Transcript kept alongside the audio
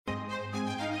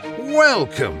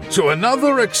Welcome to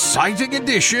another exciting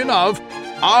edition of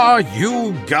Are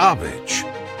You Garbage?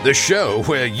 The show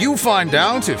where you find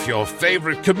out if your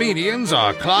favorite comedians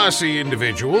are classy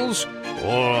individuals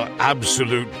or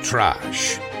absolute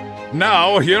trash.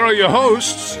 Now, here are your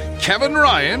hosts, Kevin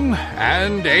Ryan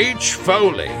and H.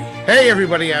 Foley. Hey,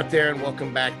 everybody out there, and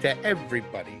welcome back to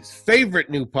everybody's favorite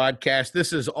new podcast.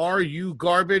 This is Are You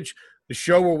Garbage? The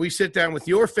show where we sit down with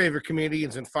your favorite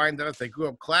comedians and find out if they grew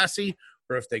up classy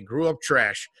or if they grew up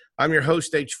trash. I'm your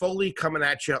host, H. Foley, coming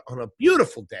at you on a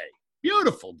beautiful day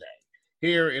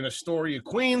here in Astoria,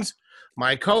 Queens.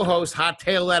 My co-host, hot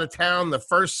tail out of town, the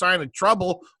first sign of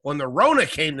trouble when the Rona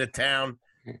came to town.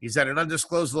 He's at an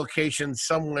undisclosed location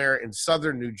somewhere in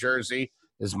southern New Jersey,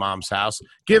 his mom's house.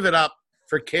 Give it up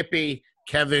for Kippy,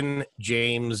 Kevin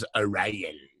James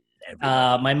Orion.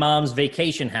 My mom's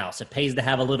vacation house. It pays to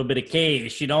have a little bit of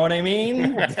cash. You know what I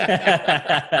mean?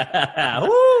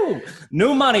 Woo!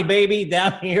 New money, baby,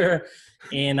 down here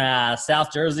in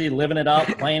South Jersey, living it up,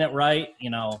 playing it right. You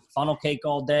know, funnel cake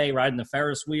all day, riding the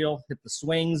Ferris wheel, hit the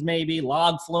swings maybe,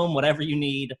 log flume, whatever you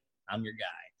need. I'm your guy.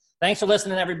 Thanks for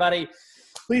listening, everybody.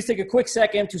 Please take a quick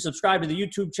second to subscribe to the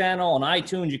YouTube channel on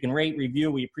iTunes. You can rate,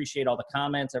 review. We appreciate all the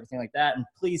comments, everything like that. And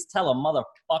please tell a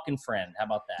motherfucking friend. How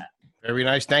about that? Very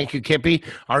nice. Thank you, Kippy.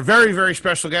 Our very, very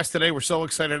special guest today. We're so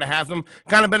excited to have him.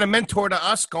 Kind of been a mentor to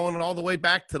us, going all the way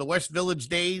back to the West Village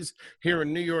days here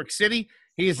in New York City.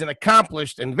 He is an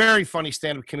accomplished and very funny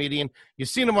stand-up comedian. You've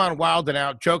seen him on Wild 'N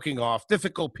Out, Joking Off,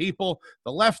 Difficult People,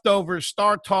 The Leftovers,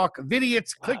 Star Talk,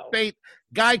 Vidiots, Clickbait,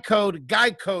 Guy Code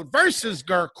versus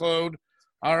Gerclode.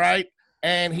 All right.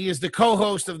 And he is the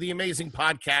co-host of the amazing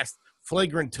podcast,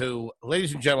 Flagrant 2.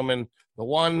 Ladies and gentlemen, the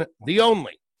one, the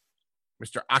only,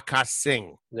 Mr. Akash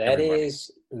Singh. That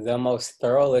is the most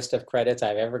thorough list of credits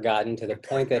I've ever gotten, to the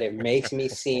point that it makes me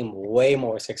seem way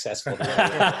more successful than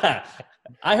I am.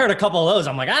 I heard a couple of those.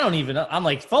 I'm like, I don't even know. I'm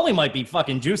like, Foley might be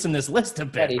fucking juicing this list a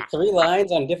bit. 3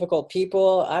 lines on Difficult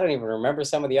People. I don't even remember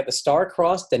some of the other.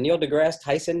 Star-Crossed, the Neil deGrasse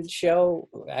Tyson show.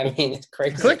 I mean, it's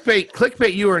crazy.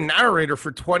 Clickbait, you were a narrator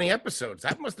for 20 episodes.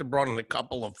 That must have brought in a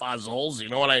couple of fuzzles. You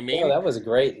know what I mean? Oh, that was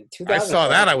great. I saw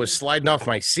that. I was sliding off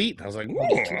my seat. I was like,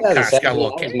 2017, I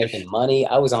was making money.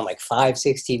 I was on like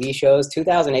 5-6 TV shows.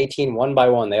 2018, one by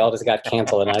one, they all just got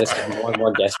canceled, and I just got more and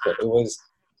more desperate.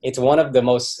 It's one of the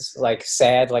most like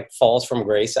sad, like falls from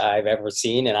grace I've ever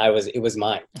seen, and it was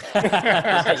mine.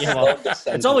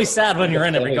 It's always sad when you're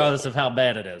in it, regardless of how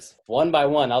bad it is. One by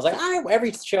one, I was like,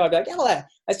 every show I'd be like, yeah, well,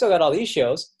 I still got all these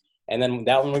shows, and then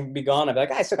that one would be gone. I'd be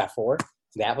like, I still got 4.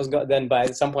 That was then by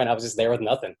some point I was just there with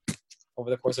nothing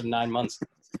over the course of 9 months.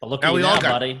 But look at you now,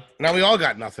 buddy. Now we all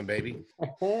got nothing, baby.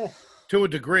 To a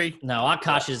degree. No,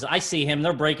 Akash is, I see him,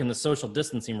 they're breaking the social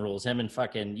distancing rules. Him and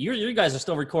fucking, you guys are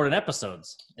still recording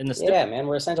episodes. Yeah, man,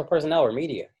 we're essential personnel, we're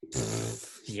media.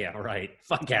 Yeah, right.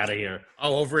 Fuck out of here.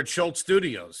 Oh, over at Schultz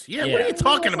Studios. Yeah, what are you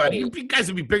talking about? You guys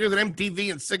will be bigger than MTV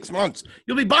in 6 months.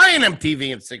 You'll be buying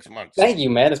MTV in 6 months. Thank you,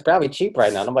 man. It's probably cheap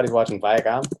right now. Nobody's watching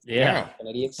Viacom. Yeah.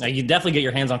 Idiots. Now, you definitely get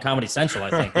your hands on Comedy Central, I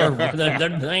think.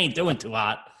 They ain't doing too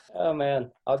hot. Oh, man.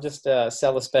 I'll just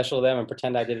sell a special to them and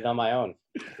pretend I did it on my own.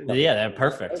 Yeah, they're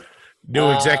perfect.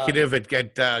 New executive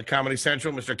at Comedy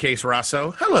Central, Mr. Case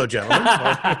Rosso. Hello,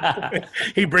 gentlemen.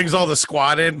 He brings all the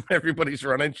squad in. Everybody's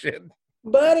running shit.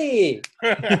 Buddy!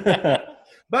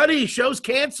 Buddy, show's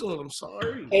canceled. I'm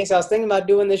sorry. Case, I was thinking about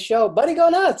doing this show. Buddy, go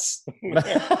nuts!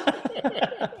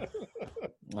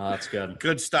 Oh, that's good.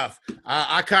 Good stuff.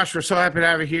 Akash, we're so happy to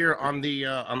have you here on the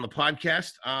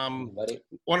podcast.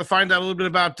 Want to find out a little bit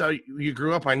about you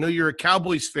grew up. I know you're a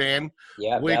Cowboys fan.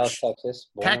 Yeah, which Dallas, Texas.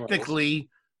 Technically,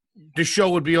 the show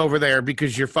would be over there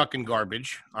because you're fucking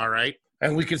garbage. All right.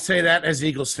 And we could say that as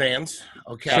Eagles fans.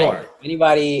 Okay. Sure.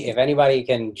 If anybody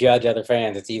can judge other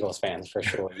fans, it's Eagles fans for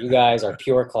sure. You guys are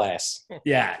pure class.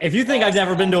 Yeah. If you think I've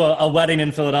never been to a wedding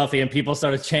in Philadelphia and people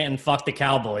started chanting "fuck the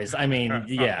Cowboys," I mean,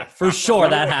 yeah, for sure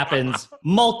that happens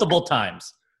multiple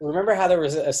times. Remember how there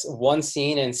was one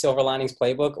scene in Silver Linings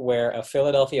Playbook where a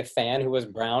Philadelphia fan who was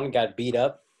brown got beat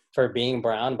up for being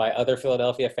brown by other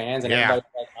Philadelphia fans, and everybody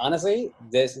was like, honestly,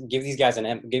 give these guys an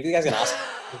Oscar.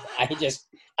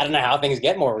 I don't know how things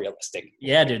get more realistic.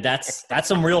 Yeah, dude, that's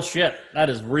some real shit. That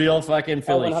is real fucking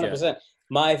Philly 100%. Shit.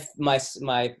 My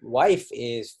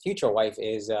future wife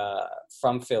is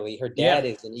from Philly. Her dad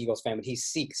is an Eagles fan, but he's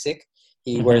Sikh.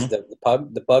 He wears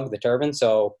the turban.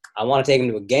 So I want to take him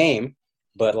to a game,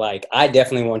 but like I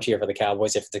definitely won't cheer for the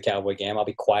Cowboys if it's a Cowboy game. I'll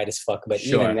be quiet as fuck. But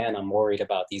even then, I'm worried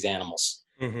about these animals.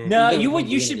 Mm-hmm. No,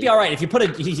 you should be all right. If you put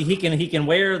he can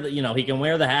wear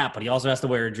the hat, but he also has to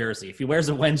wear a jersey. If he wears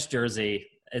a Wentz jersey,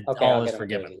 all is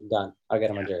forgiven. Done. I'll get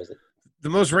him a jersey. The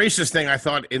most racist thing I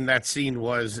thought in that scene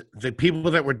was the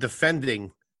people that were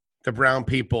defending the brown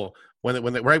people when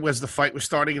right as the fight was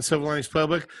starting in Civil Linings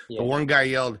Public. The one guy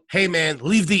yelled, "Hey man,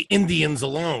 leave the Indians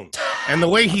alone!" And the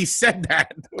way he said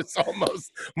that was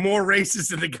almost more racist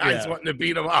than the guys wanting to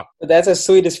beat him up. But that's as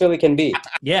sweet as Philly can be.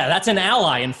 Yeah, that's an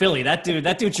ally in Philly. That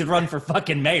dude should run for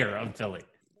fucking mayor of Philly.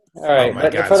 All right,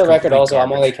 but for the record, also,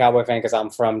 I'm only a Cowboy fan because I'm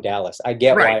from Dallas. I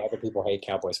get why other people hate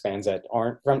Cowboys fans that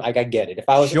aren't from. Like, I get it. If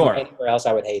I was from anywhere else,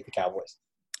 I would hate the Cowboys.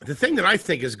 The thing that I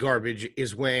think is garbage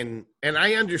is when, and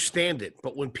I understand it,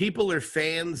 but when people are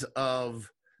fans of,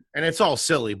 and it's all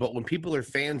silly, but when people are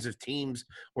fans of teams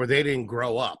where they didn't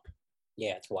grow up.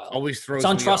 Yeah, it's wild. Always throws. It's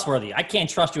untrustworthy. I can't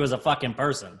trust you as a fucking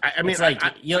person. I mean, it's like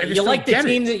you like the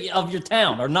team of your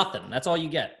town or nothing. That's all you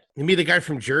get. You meet a guy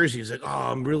from Jersey. He's like, "Oh,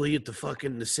 I'm really at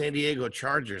the San Diego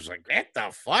Chargers." Like, get the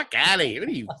fuck out of here! What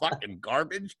are you fucking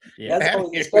garbage?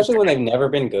 Especially when they've never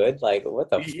been good. Like, what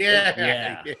the?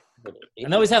 Yeah.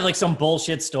 And they always have like some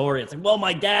bullshit story. It's like, well,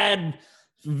 my dad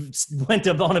went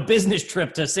on a business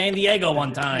trip to San Diego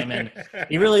one time, and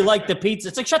he really liked the pizza.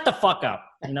 It's like, shut the fuck up.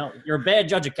 You know, you're a bad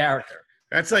judge of character.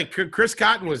 That's like Chris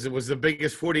Cotton was the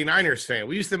biggest 49ers fan.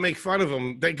 We used to make fun of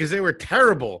them because they were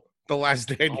terrible the last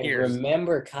 10 years. I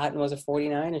remember Cotton was a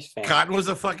 49ers fan. Cotton was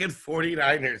a fucking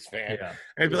 49ers fan. Yeah.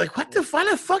 And I'd be like, why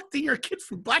the fuck do your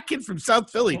black kid from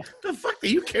South Philly, the fuck do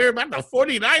you care about the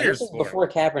 49ers This was before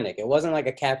Kaepernick. It wasn't like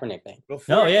a Kaepernick thing. It was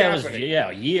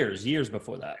years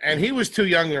before that. And he was too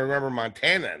young to remember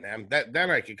Montana. And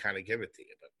then I could kind of give it to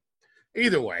you. But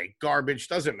either way, garbage,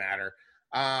 doesn't matter.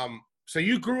 So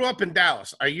you grew up in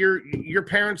Dallas. Are your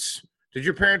parents... Did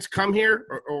your parents come here,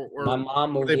 or my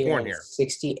mom moved here in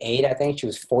 68? I think she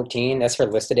was 14. That's her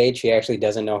listed age. She actually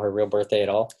doesn't know her real birthday at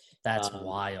all. That's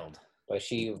wild. But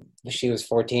she was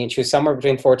 14. She was somewhere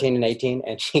between 14 and 18,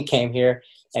 and she came here.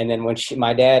 And then when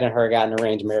my dad and her got an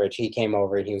arranged marriage, he came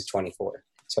over and he was 24.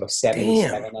 So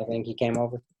 77, I think he came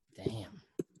over. Damn.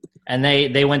 And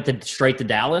they went straight to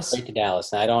Dallas? Straight to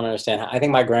Dallas. And I don't understand. I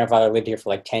think my grandfather lived here for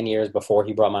like 10 years before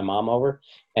he brought my mom over.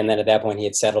 And then at that point, he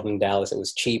had settled in Dallas. It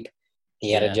was cheap.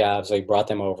 He had a job, so he brought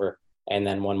them over. And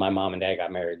then when my mom and dad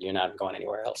got married, you're not going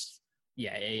anywhere else.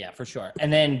 Yeah, for sure.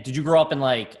 And then did you grow up in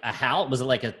like a house? Was it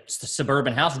like a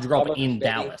suburban house? Or did you grow up in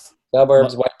Dallas?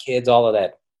 Suburbs, white kids, all of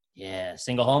that. Yeah,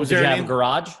 single home. Did you have a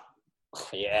garage?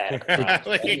 Yeah.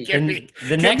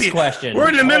 The next question. We're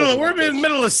in the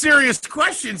middle of serious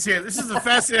questions here. This is a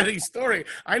fascinating story.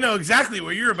 I know exactly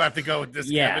where you're about to go with this,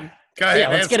 Kevin. Go ahead,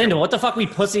 let's get into it. What the fuck we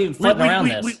floating around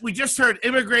this? We just heard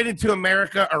immigrated to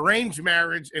America, arranged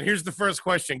marriage, and here's the first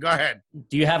question. Go ahead.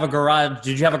 Do you have a garage?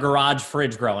 Did you have a garage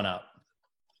fridge growing up?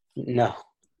 No.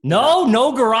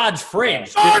 No garage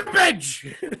fridge.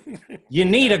 Garbage! You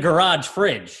need a garage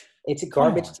fridge. It's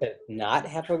garbage to not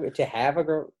have a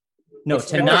garage. No,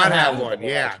 to not have one.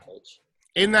 Yeah. Fridge.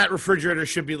 In that refrigerator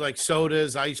should be like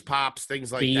sodas, ice pops,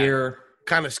 things like beer.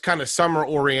 That. Kind of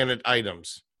summer-oriented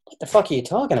items. What the fuck are you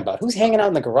talking about? Who's hanging out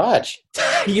in the garage?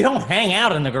 You don't hang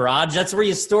out in the garage. That's where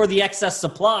you store the excess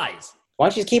supplies. Why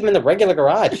don't you just keep them in the regular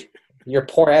garage? Your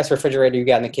poor ass refrigerator you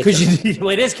got in the kitchen. Because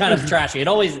it is kind of trashy.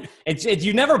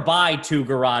 You never buy two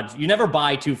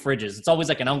fridges. It's always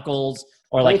like an uncle's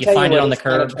or like you find it on the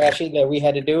curb. Kind of trashy that we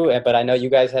had to do, but I know you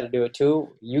guys had to do it too.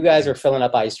 You guys are filling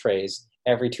up ice trays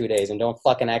every 2 days, and don't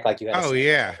fucking act like you had. Oh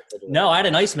yeah. No, I had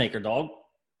an ice maker, dog.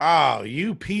 Oh,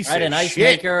 you piece of shit. I had an ice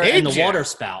maker and the water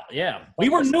spout. Yeah. We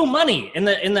were new money. In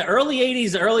the early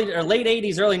 80s, late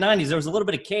 80s, early 90s, there was a little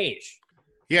bit of cash.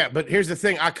 Yeah, but here's the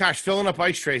thing. Akash, filling up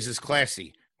ice trays is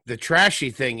classy. The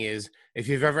trashy thing is if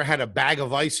you've ever had a bag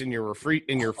of ice in your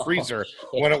freezer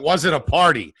when it wasn't a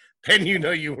party, then you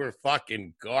know you were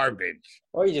fucking garbage.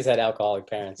 Or you just had alcoholic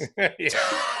parents.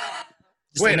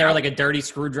 Just in there with like a dirty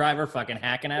screwdriver fucking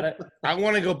hacking at it. I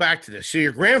want to go back to this. So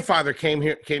your grandfather came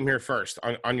here first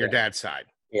on your dad's side.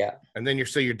 Yeah. And then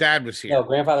your dad was here. No,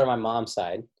 grandfather on my mom's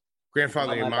side.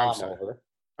 Grandfather on your mom's side.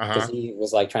 Because he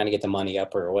was like trying to get the money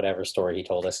up or whatever story he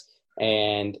told us.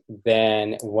 And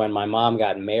then when my mom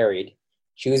got married,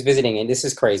 she was visiting, and this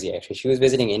is crazy actually. She was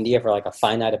visiting India for like a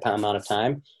finite amount of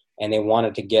time, and they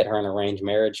wanted to get her an arranged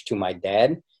marriage to my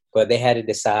dad, but they had to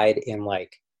decide in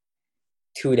like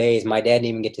 2 days. My dad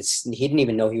he didn't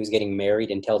even know he was getting married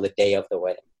until the day of the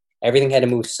wedding. Everything had to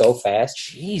move so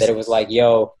fast that it was like,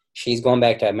 yo, she's going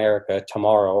back to America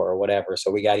tomorrow or whatever,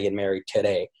 so we got to get married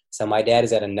today. So my dad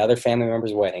is at another family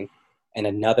member's wedding in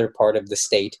another part of the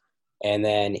state, and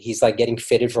then he's like getting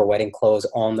fitted for wedding clothes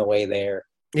on the way there.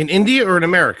 In India or in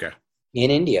America? In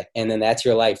India, and then that's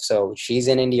your life. So she's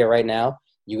in India right now.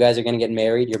 You guys are going to get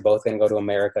married. You're both going to go to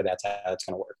America. That's how it's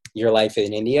going to work. Your life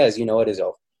in India, as you know it, is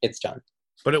over. It's done.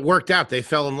 But it worked out. They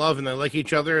fell in love and they like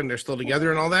each other and they're still together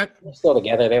and all that. They're still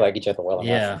together. They like each other well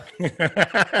enough.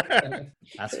 Yeah,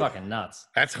 that's fucking nuts.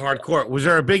 That's hardcore. Was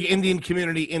there a big Indian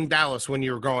community in Dallas when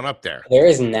you were growing up there? There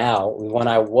is now. When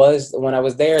I was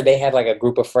there, they had like a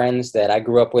group of friends that I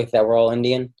grew up with that were all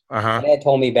Indian. Uh-huh. My dad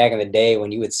told me back in the day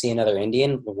when you would see another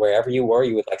Indian, wherever you were,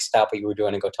 you would like stop what you were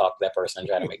doing and go talk to that person and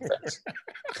try to make friends.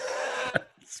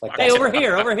 Like, Hey, over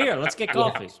here. Let's get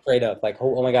coffee. yeah, straight up, like,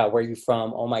 oh my God, where are you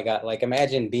from? Oh my God, like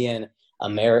imagine being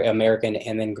American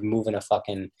and then moving to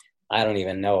fucking, I don't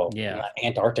even know,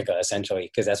 Antarctica essentially,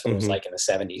 because that's what it was like in the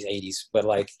 70s, 80s. But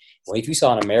like, well, if you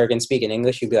saw an American speaking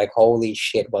English, you'd be like, holy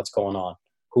shit, what's going on?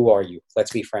 Who are you?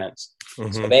 Let's be friends.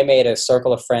 So they made a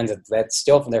circle of friends that's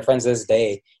still from their friends this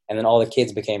day, and then all the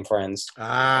kids became friends.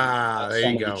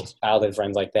 There you go. Childhood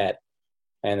friends like that,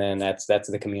 and then that's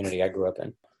the community I grew up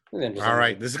in. All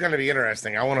right, this is going to be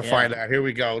interesting. I want to find out. Here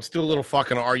we go. Let's do a little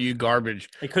fucking Are You Garbage?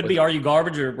 It could be Are You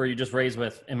Garbage, or were you just raised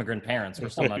with immigrant parents? We're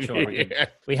still not sure. We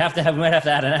might have to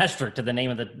add an asterisk to the name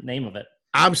of it.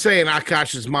 I'm saying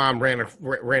Akash's mom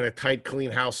ran a tight,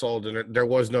 clean household, and there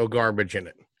was no garbage in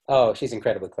it. Oh, she's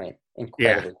incredibly clean.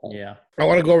 Incredibly clean. Yeah. I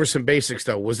want to go over some basics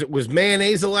though. Was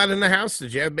mayonnaise allowed in the house?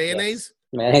 Did you have mayonnaise?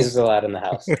 Yes. Mayonnaise was allowed in the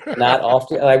house. Not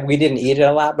often. Like we didn't eat it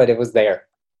a lot, but it was there.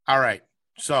 All right.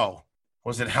 So.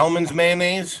 Was it Hellman's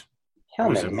mayonnaise?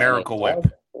 Hellman's or was it Miracle mayonnaise,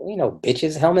 Whip? You know,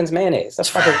 bitches, Hellman's mayonnaise. That's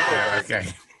fucking okay.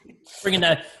 Bringing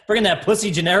that pussy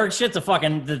generic shit to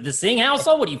fucking the Singh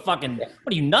household? What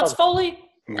are you nuts, Foley?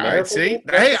 All right, see?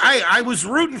 Hey, I was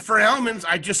rooting for Hellman's.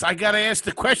 I got to ask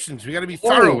the questions. We got to be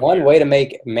thorough. One way to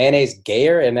make mayonnaise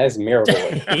gayer, and that's Miracle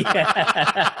Whip.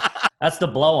 That's the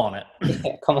blow on it.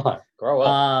 Yeah, come on, grow up.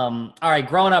 All right,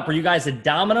 growing up, were you guys a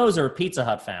Domino's or a Pizza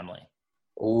Hut family?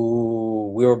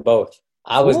 Ooh, we were both.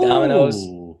 I was Domino's.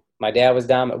 My dad was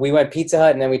Domino's. We went Pizza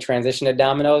Hut, and then we transitioned to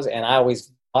Domino's, and I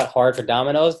always fought hard for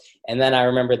Domino's. And then I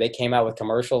remember they came out with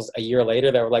commercials a year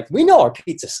later that were like, "We know our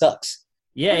pizza sucks."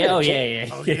 Yeah. Oh, yeah.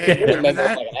 You make me look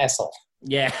like an asshole.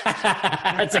 Yeah.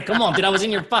 I said, come on, dude. I was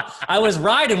in your I was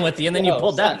riding with you, and then you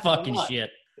pulled that fucking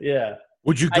shit. Yeah.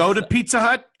 Would you go to Pizza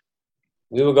Hut?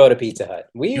 We would go to Pizza Hut.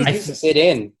 We used to sit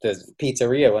in the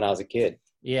pizzeria when I was a kid.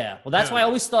 Yeah. Well, that's why I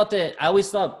always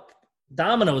thought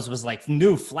Domino's was like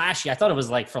new, flashy. I thought it was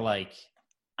like for like,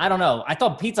 I don't know. I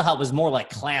thought Pizza Hut was more like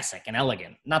classic and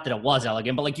elegant. Not that it was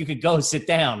elegant, but like you could go sit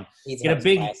down, get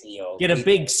a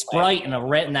big Sprite and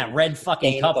that red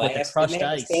fucking cup with the crushed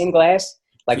ice. Stained glass,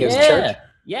 like it was church.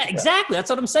 Yeah, exactly. That's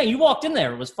what I'm saying. You walked in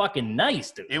there. It was fucking nice,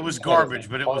 dude. It was garbage,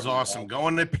 but it was awesome.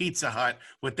 Going to Pizza Hut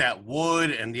with that wood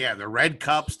and, the red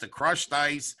cups, the crushed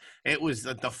ice. It was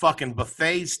the fucking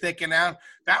buffet sticking out.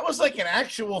 That was like an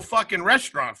actual fucking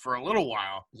restaurant for a little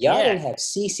while. Y'all didn't have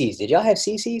CC's. Did y'all have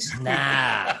CC's?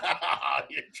 Nah.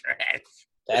 You're trash.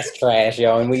 That's trash,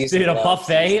 yo. And we used to a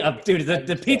buffet. Dude,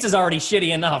 the pizza's already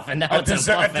shitty enough, and now it's a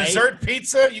buffet. A dessert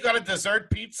pizza? You got a dessert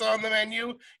pizza on the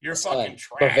menu? You're fucking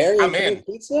trash. Bavarian cream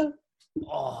pizza?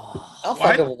 Oh, I'll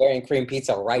fuck a Bavarian cream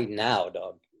pizza right now,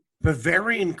 dog.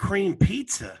 Bavarian cream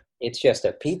pizza? It's just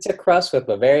a pizza crust with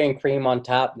Bavarian cream on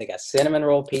top. They got cinnamon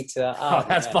roll pizza. Oh,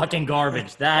 that's fucking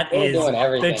garbage. That is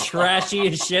the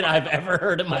trashiest shit I've ever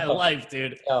heard in my life,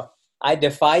 dude. Yo, I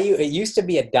defy you. It used to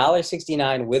be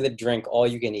 $1.69 with a drink, all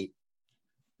you can eat.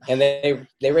 And they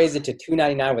raised it to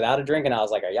 $2.99 without a drink, and I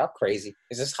was like, are y'all crazy?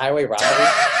 Is this highway robbery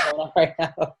going on right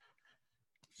now?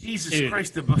 Jesus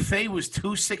Christ, the buffet was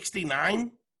 $2.69?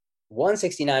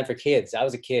 $1.69 for kids. I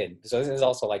was a kid, so this is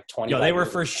also like 20. Yo, they were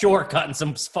for sure cutting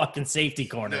some fucking safety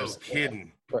corners. No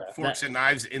kidding. Forks and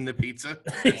knives in the pizza.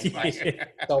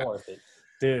 So worth it,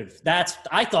 dude.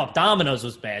 I thought Domino's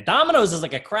was bad. Domino's is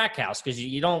like a crack house because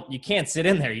you can't sit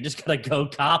in there. You just gotta go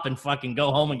cop and fucking go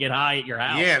home and get high at your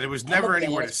house. Yeah, there was never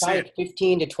anywhere to sit.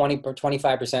 15 to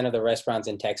 25% of the restaurants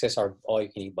in Texas are all you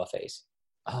can eat buffets.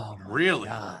 Oh, really?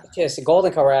 God. Just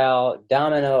Golden Corral,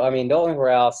 Golden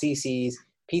Corral, CC's.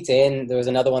 Pizza Inn, there was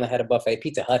another one that had a buffet.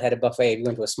 Pizza Hut had a buffet if you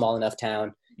went to a small enough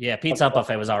town. Yeah, Pizza Hut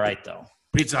buffet was all right, though.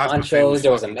 Pizza Hut Ponchos,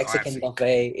 there was a Mexican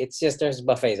buffet. It's just there's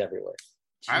buffets everywhere.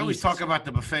 I always talk about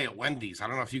the buffet at Wendy's. I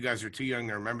don't know if you guys are too young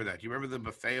to remember that. Do you remember the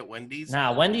buffet at Wendy's?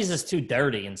 Nah, Wendy's is too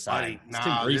dirty inside. It's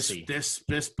too greasy.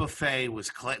 This buffet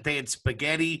was they had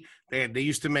spaghetti. They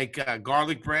used to make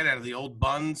garlic bread out of the old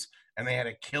buns, and they had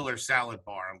a killer salad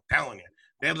bar. I'm telling you.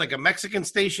 They had like a Mexican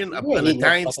station, an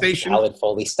Italian station. Salad,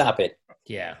 Foley, stop it.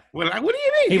 Yeah. What do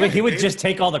you mean? He would just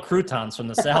take all the croutons from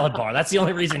the salad bar. That's the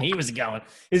only reason he was going.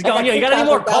 He's going, you got any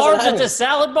more carbs at this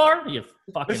salad bar? You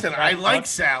fucking Listen, I like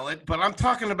salad, but I'm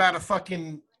talking about a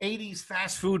fucking 80s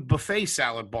fast food buffet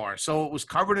salad bar. So it was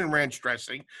covered in ranch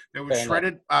dressing. There was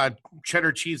shredded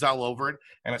cheddar cheese all over it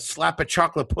and a slap of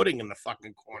chocolate pudding in the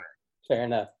fucking corner. Fair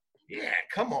enough. Yeah,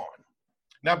 come on.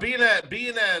 Now, being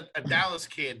a Dallas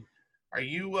kid, are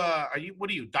you what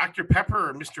are you, Dr. Pepper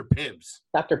or Mr. Pibbs?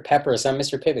 Dr. Pepper, son.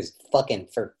 Mr. Pibb is fucking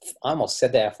for. I almost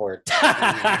said that for it.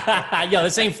 Yo,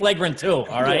 this ain't Flagrant 2, all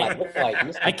right?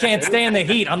 I can't stand the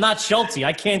heat. I'm not Schulte.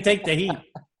 I can't take the heat.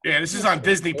 Yeah, this is on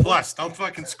Disney Plus. Don't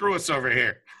fucking screw us over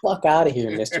here. Fuck out of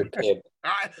here, Mr. Pibb.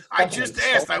 I just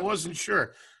asked. I wasn't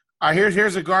sure.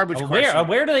 Here's a garbage question.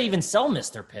 Where do they even sell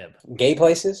Mr. Pibb? Gay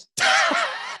places?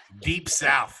 Deep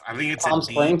South. I think it's Palm a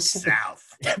Deep Springs? South.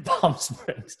 Palm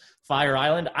Springs, Fire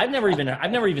Island. I've never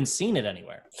even seen it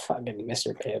anywhere. Fucking Mr.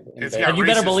 Pibb. It's got And you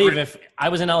better racist believe ri- if I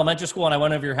was in elementary school and I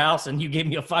went over your house and you gave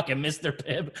me a fucking Mr.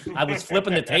 Pibb, I was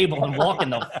flipping the table and walking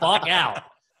the fuck out.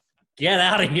 Get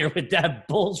out of here with that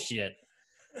bullshit.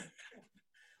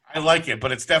 I like it,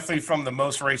 but it's definitely from the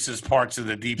most racist parts of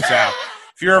the Deep South.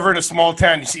 If you're ever in a small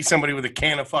town, you see somebody with a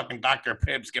can of fucking Dr.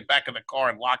 Pibbs, get back in the car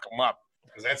and lock them up.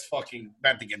 Because that's fucking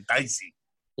about to get dicey.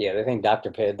 Yeah, they think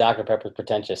Dr. Pepper's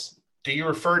pretentious. Do you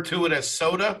refer to it as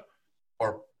soda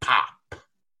or pop?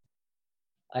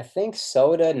 I think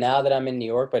soda now that I'm in New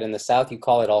York, but in the South, you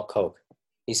call it all Coke.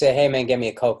 You say, hey, man, get me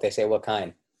a Coke. They say, what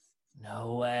kind?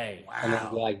 No way. And then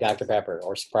you like Dr. Pepper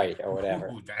or Sprite or whatever.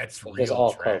 Ooh, that's It's real just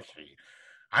all trashy. Coke.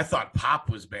 I thought pop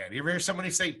was bad. You ever hear somebody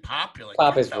say pop? You're like,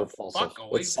 Pop get is the repulsive. fuck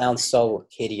away It from sounds me. so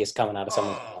hideous coming out of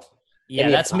someone's Oh. mouth. Yeah, Give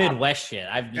me a that's pop. Midwest shit.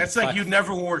 That's like you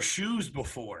never wore shoes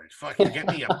before. Fucking get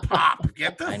me a pop.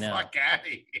 Get the I know. fuck out of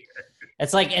here.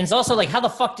 It's like, and it's also like, how the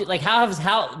fuck did, like,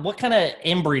 what kind of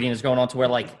inbreeding is going on to where,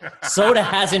 like, soda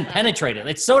hasn't penetrated?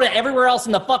 It's soda everywhere else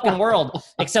in the fucking world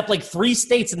except, like, 3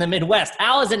 states in the Midwest.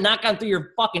 How has it not gone through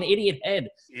your fucking idiot head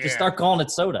to start calling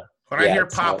it soda? When I Yeah, hear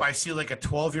it's pop, like- I see like a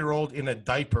 12-year-old in a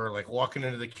diaper, like walking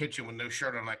into the kitchen with no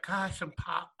shirt. I'm like, gosh, some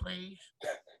pop, please.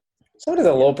 Soda's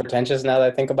a little pretentious now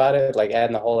that I think about it, like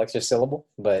adding the whole extra syllable.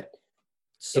 But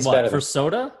So It's what, better for than-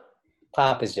 soda?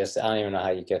 pop is just, I don't even know how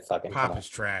you get fucking. Pop is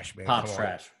trash, man. Pop's Come on.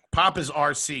 trash. Pop is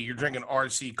RC. You're drinking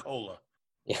RC cola,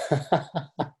 Yeah.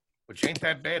 which ain't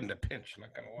that bad in a pinch. I'm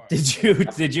not gonna lie.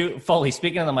 Did you, Foley,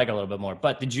 speaking of the mic a little bit more,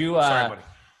 but did you, Sorry, buddy.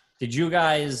 did you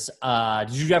guys,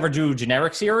 did you ever do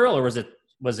generic cereal or was it,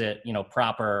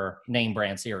 proper name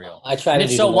brand cereal? I tried And to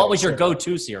if do so, what generic was your cereal.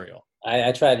 go-to cereal?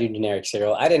 I tried to do generic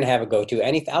cereal. I didn't have a go-to.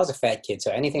 I was a fat kid,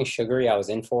 so anything sugary I was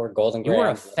in for. Golden You were a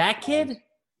Grahams. fat kid?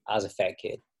 I was a fat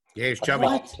kid. Yeah, he's chubby.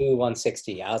 What? 2,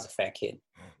 160. I was a fat kid.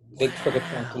 Big crooked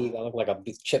front teeth. I looked like a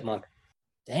big chipmunk.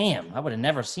 Damn, I would have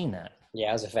never seen that. Yeah,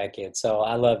 I was a fat kid. So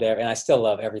I loved and I still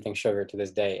love everything sugar to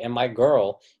this day. And my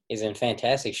girl is in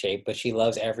fantastic shape, but she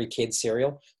loves every kid's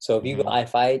cereal. So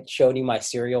if I showed you my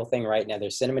cereal thing right now,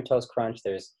 there's Cinnamon Toast Crunch,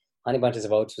 there's Honey Bunches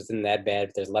of Oats within that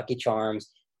bed, there's Lucky Charms.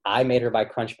 I made her buy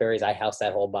Crunch Berries. I housed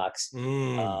that whole box.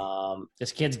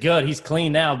 This kid's good. He's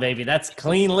clean now, baby. That's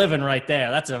clean living right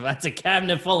there. That's a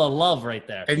cabinet full of love right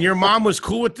there. And your mom was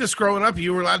cool with this growing up?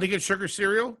 You were allowed to get sugar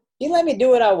cereal? She let me do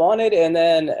what I wanted, and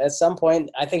then at some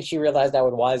point, I think she realized I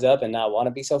would wise up and not want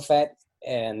to be so fat.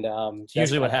 And It's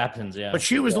usually what happens, yeah. But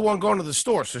she was the one going to the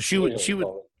store, so she would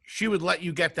totally. she would let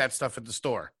you get that stuff at the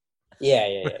store. Yeah.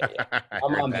 I My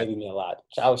heard mom that. babied me a lot.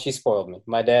 She spoiled me.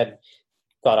 My dad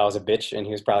thought I was a bitch, and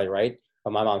he was probably right.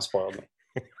 But my mom spoiled me.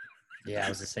 Yeah, I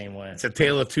was the same way. It's a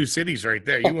tale of two cities right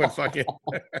there. You went fucking,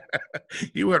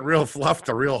 you went real fluff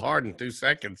to real hard in 2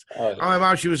 seconds. Oh, Oh, my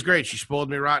mom, she was great. She spoiled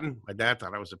me rotten. My dad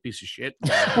thought I was a piece of shit. He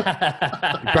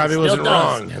He probably wasn't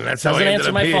wrong, and that's how Doesn't I ended answer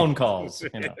up my here. phone calls.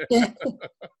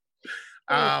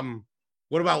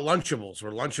 What about Lunchables?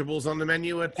 Were Lunchables on the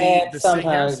menu at the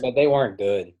sometimes, steakhouse? but they weren't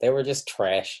good. They were just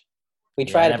trash. We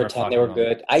Yeah, tried to never pretend they were fucking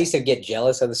good. I used to get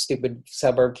jealous of the stupid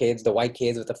suburb kids, the white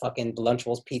kids with the fucking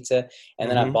Lunchables pizza, and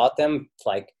then I Mhm. bought them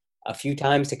like a few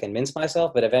times to convince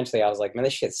myself. But eventually, I was like, man,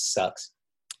 this shit sucks.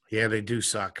 Yeah, they do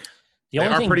suck. The They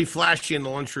only are thing, pretty flashy in the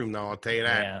lunchroom, though. I'll tell you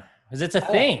that. yeah, because it's a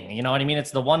thing. You know what I mean?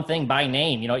 It's the one thing by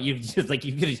name. You know, you just like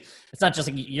you could. It's not just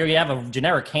like you have a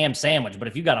generic ham sandwich, but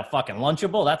if you got a fucking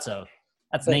Lunchable, that's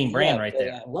But name brand yeah, right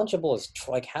there. Lunchable is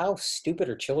like, how stupid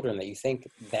are children that you think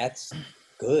that's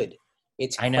good?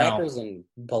 It's I know. crackers and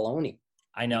bologna.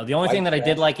 I know. The only thing that I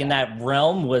did like in that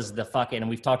realm was the fucking, and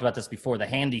we've talked about this before, the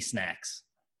handy snacks.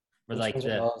 Where like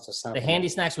the handy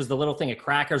snacks was the little thing of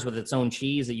crackers with its own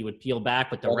cheese that you would peel back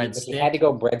with the red But stick. you had to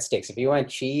go breadsticks. If you went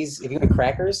cheese, if you went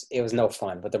crackers, it was no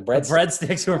fun. But the The breadsticks,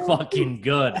 breadsticks were fucking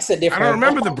good. that's a I different. don't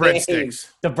remember the game. breadsticks.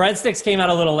 The breadsticks came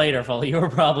out a little later, Foley. You were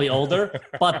probably older.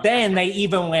 But then they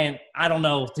even went, I don't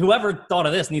know, whoever thought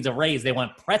of this needs a raise. They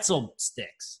went pretzel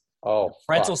sticks. Oh,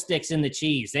 Pretzel sticks in the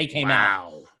cheese. They came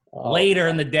out. Wow. later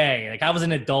in the day. Like, I was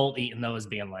an adult eating those,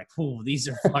 being like, "Ooh, these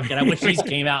are fucking." I wish these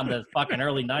came out in the fucking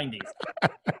early '90s.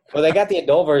 Well, they got the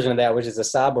adult version of that, which is a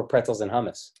Sabra pretzels and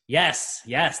hummus. Yes,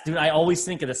 dude. I always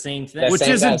think of the same thing. Which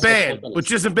same isn't guy's bad. just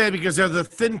Which isn't bad because they're the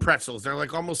thin pretzels. They're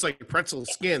like almost like pretzel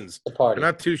skins. The party. They're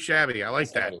not too shabby. I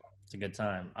like that. It's a good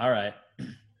time. All right.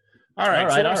 All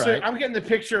right. All So right. I'm getting the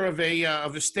picture of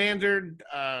a standard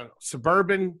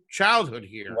suburban childhood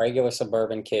here. Regular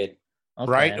suburban kid.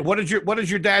 Okay. Right. What did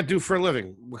your dad do for a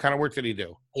living? What kind of work did he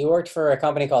do? He worked for a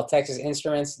company called Texas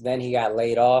Instruments. Then he got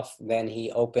laid off. Then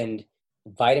he opened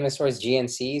vitamin stores,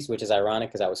 GNCs, which is ironic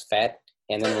because I was fat.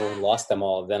 And then when we lost them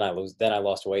all, then I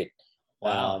lost weight.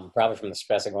 Wow. Probably from the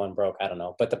stress of going broke. I don't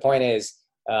know. But the point is,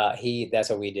 that's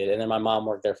what we did. And then my mom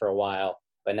worked there for a while,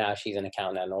 but now she's an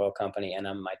accountant at an oil company, and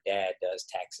my dad does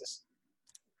taxes.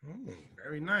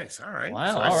 Very nice. All right.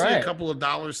 Wow, So I all see right. a couple of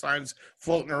dollar signs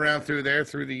floating around through there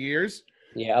through the years.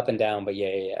 Yeah, up and down, but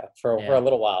yeah. For a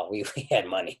little while, we had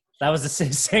money. That was the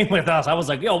same with us. I was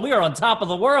like, "Yo, we are on top of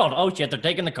the world." Oh shit, they're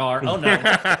taking the car. Oh no.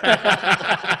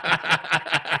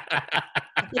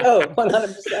 Yo,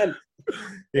 100%.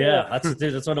 Yeah,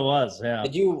 that's what it was. Yeah.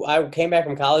 I came back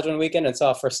from college one weekend and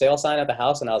saw a for sale sign at the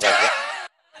house, and I was like,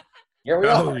 here we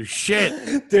are. Oh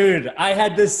shit. Dude, I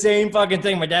had the same fucking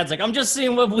thing. My dad's like, "I'm just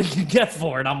seeing what we can get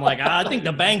for it." I'm like, "I think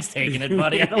the bank's taking it,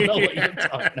 buddy. I don't know what you're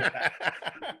talking about."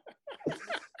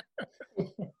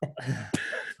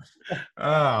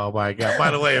 Oh my god!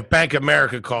 By the way, if Bank of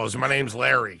America calls, my name's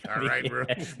Larry. All right, bro.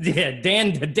 Yeah,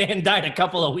 Dan died a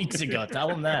couple of weeks ago. Tell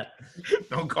him that.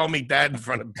 Don't call me dad in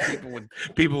front of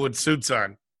people with suits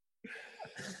on.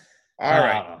 All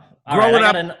right. Growing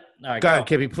up, all right, go ahead,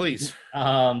 Kippy, please.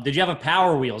 Did you have a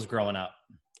Power Wheels growing up?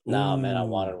 No, man, I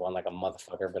wanted one like a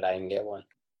motherfucker, but I didn't get one.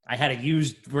 I had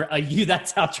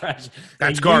that's how trash.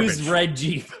 That's a garbage. Used red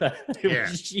Jeep. Yeah.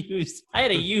 Was used. I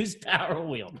had a used Power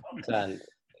Wheel. Son,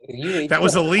 That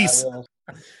was a lease.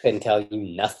 Couldn't tell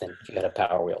you nothing if you had a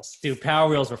Power Wheels. Dude, Power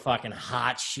Wheels were fucking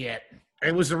hot shit.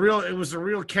 It was a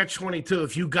real catch-22.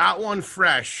 If you got one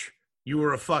fresh, you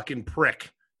were a fucking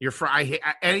prick.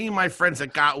 Any of my friends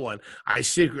that got one, I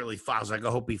secretly thought, I was like, I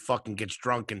hope he fucking gets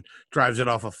drunk and drives it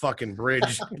off a fucking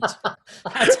bridge.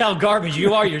 That's how garbage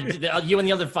you are. You and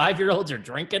the other 5-year-olds are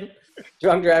drinking.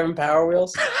 Drunk driving Power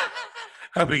Wheels?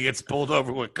 I hope he gets pulled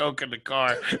over with coke in the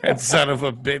car. And son of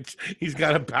a bitch, he's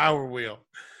got a Power Wheel.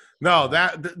 No,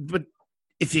 but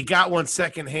if you got one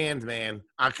secondhand, man,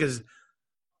 because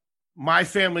my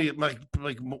family, like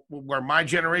where my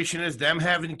generation is, them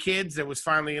having kids, there was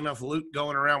finally enough loot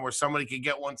going around where somebody could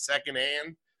get one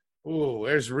secondhand. Ooh,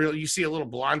 you see a little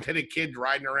blonde-headed kid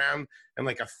riding around in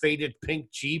like a faded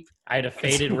pink Jeep. I had a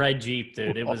faded red Jeep,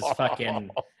 dude. It was fucking.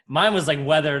 Mine was like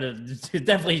weathered.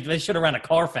 Definitely, they should have ran a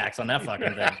Carfax on that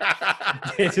fucking thing.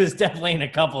 It was definitely in a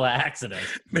couple of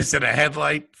accidents. Missing a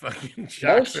headlight. Fucking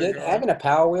No shit. Having a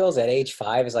Power Wheels at age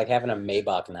 5 is like having a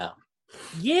Maybach now.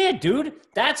 Yeah, dude.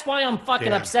 That's why I'm fucking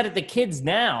Yeah. upset at the kids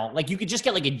now. Like, you could just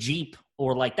get like a Jeep,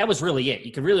 or like that was really it.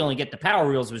 You could really only get the Power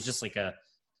Wheels was just like a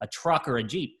truck or a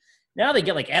Jeep. Now they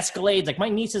get like Escalades. Like my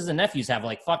nieces and nephews have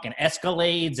like fucking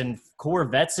Escalades and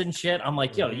Corvettes and shit. I'm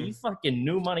like, yo, you fucking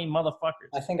new money motherfuckers.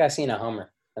 I think I've seen a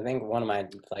Hummer. I think one of my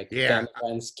family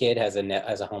friends' kid has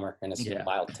a Hummer, and it's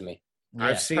wild to me. Yeah,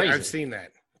 I've seen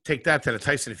that. Take that to the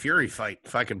Tyson Fury fight.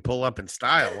 If I can pull up in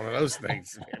style, one of those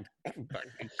things, man.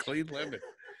 Fucking clean limit.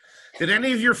 Did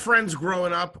any of your friends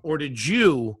growing up, or did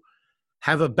you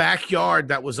have a backyard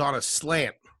that was on a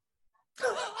slant?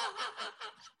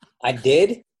 I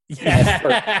did.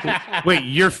 Yeah. Wait,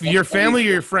 your family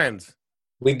or your friends?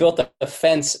 We built a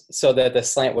fence so that the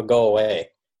slant would go away.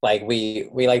 Like we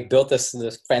like built this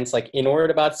fence like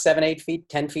inward about 7, 8 feet,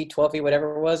 10 feet, 12 feet,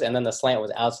 whatever it was, and then the slant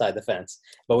was outside the fence.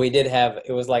 But we did have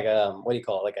it was like what do you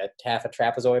call it? Like a half a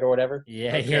trapezoid or whatever.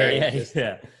 Yeah.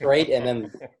 Straight and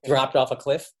then dropped off a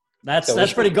cliff.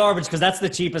 That's pretty garbage because that's the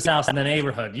cheapest house in the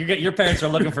neighborhood. Your parents are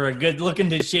looking for looking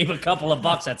to shave a couple of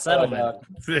bucks at settlement.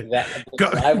 The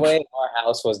driveway in our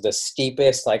house was the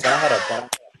steepest. Like I had a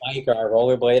bike or I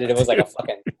rollerbladed. It was like a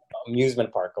fucking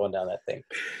amusement park going down that thing.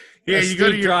 Yeah, you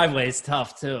go to your driveway is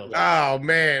tough too. Oh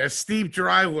man, a steep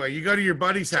driveway. You go to your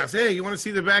buddy's house. Hey, you want to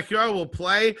see the backyard? We'll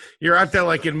play. You're out there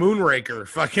like in Moonraker,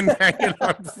 fucking hanging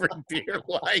on for dear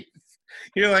life.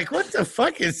 You're like, what the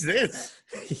fuck is this?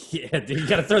 Yeah, dude, you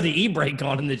got to throw the e-brake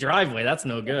on in the driveway. That's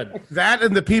no good. That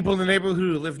and the people in the neighborhood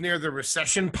who live near the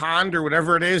recession pond or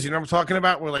whatever it is. You know what I'm talking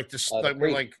about? We're like this.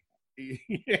 We're like,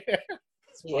 yeah.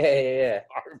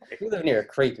 You live near a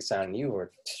creek, son. You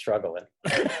were struggling.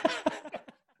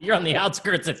 You're on the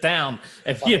outskirts of town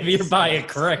if you're by a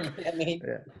creek. I mean,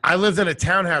 I lived in a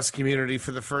townhouse community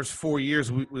for the first 4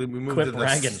 years. We moved Quit to the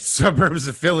bragging. suburbs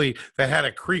of Philly that had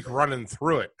a creek running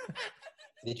through it.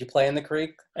 did you play in the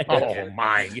creek? Oh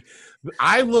my!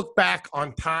 I look back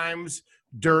on times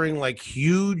during like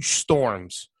huge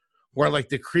storms where like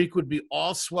the creek would be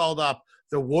all swelled up,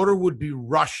 the water would be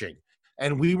rushing,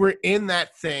 and we were in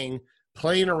that thing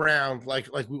playing around like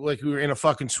we were in a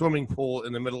fucking swimming pool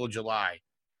in the middle of July.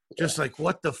 Just like,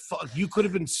 what the fuck? You could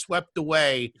have been swept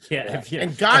away. Yeah,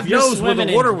 And God if you're knows where the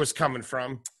swimming water in- was coming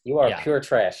from. You are Yeah. pure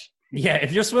trash. Yeah,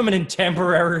 if you're swimming in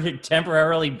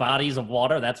temporarily bodies of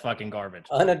water, that's fucking garbage.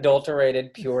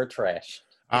 Unadulterated, pure trash.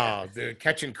 Oh, dude,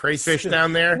 catching crayfish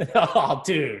down there. Oh,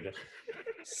 dude.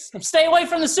 Stay away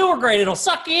from the sewer grate. It'll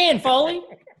suck you in, Foley.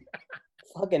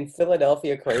 Fucking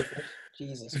Philadelphia crayfish.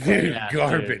 Jesus Christ. Dude, Yeah,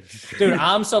 garbage. Dude,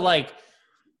 I'm so like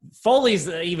Foley's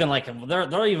even like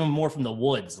they're even more from the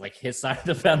woods, like his side of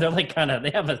the family. They're like kind of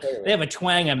they have a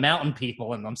twang of mountain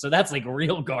people in them, so that's like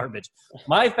real garbage.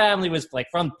 My family was like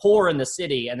from poor in the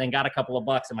city, and then got a couple of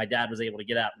bucks, and my dad was able to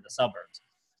get out in the suburbs.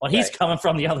 Well, he's Right. coming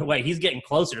from the other way. He's getting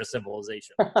closer to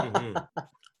civilization. Mhm.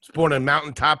 Was born in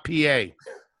Mountaintop, PA.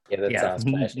 Yeah, that Yeah, sounds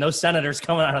trash. no senators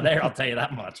coming out of there. I'll tell you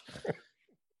that much.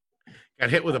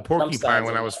 Got hit with a Trump porcupine signs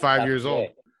when in I was 5 Mountaintop, years old.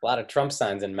 PA. A lot of Trump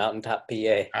signs in Mountaintop,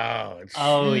 PA. Oh, it's,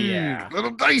 Oh, yeah. little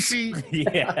dicey.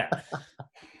 Yeah.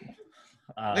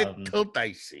 Little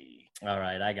dicey. All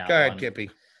right, I got Go ahead, one. Kippy.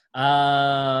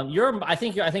 I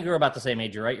think you're about the same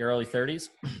age. You're right. You're early 30s.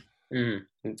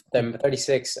 I'm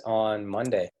 36 on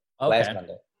Monday. Last Okay.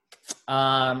 Monday.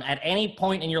 At any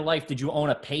point in your life, did you own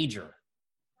a pager?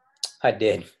 I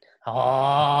did.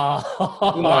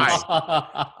 Oh,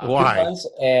 Why? Why? Once,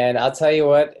 and I'll tell you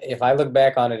what, if I look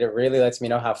back on it, it really lets me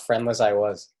know how friendless I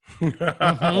was.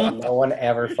 Mhm. No one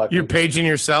ever fucking. You're paging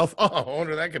yourself? Oh, I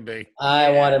wonder that could be. I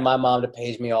wanted my mom to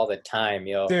page me all the time,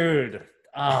 yo. Dude.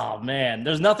 Oh man,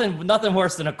 there's nothing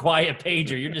worse than a quiet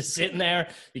pager. You're just sitting there.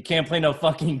 You can't play no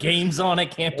fucking games on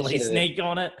it. Can't play Shit is- Snake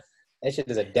on it. That shit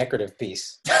is a decorative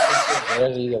piece.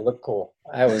 There's you to look cool.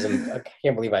 I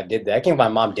can't believe I did that. I can't believe my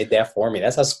mom did that for me.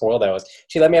 That's how spoiled I was.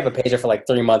 She let me have a pager for like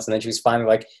 3 months, and then she was finally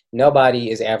like,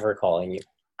 "Nobody is ever calling you."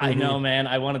 I know, man.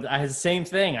 I had the same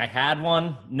thing. I had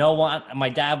one. No one. My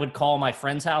dad would call my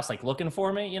friend's house, like looking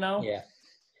for me. You know. Yeah.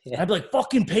 I'd be like,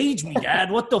 "Fucking page me,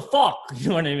 Dad. What the fuck?" You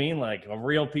know what I mean? Like a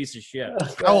real piece of shit.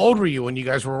 How old were you when you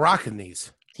guys were rocking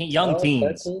these? Young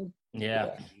teens. 13?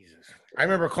 Yeah. I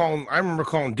remember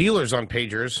calling dealers on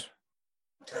pagers.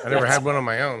 I never had one on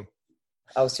my own.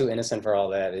 I was too innocent for all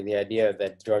that. The idea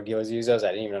that drug dealers use those, I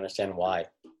didn't even understand why.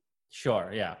 Sure.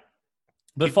 Yeah.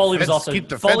 But Keep Foley the was feds- also keep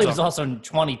the Foley feds was off. also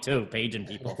 22, paging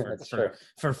people That's true.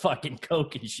 for fucking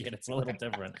coke and shit. It's a little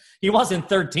different. He wasn't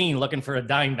 13 looking for a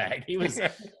dime bag. He was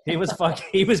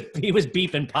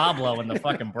beeping Pablo in the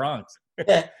fucking Bronx.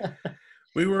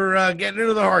 We were getting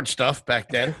into the hard stuff back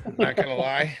then. Not gonna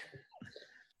lie.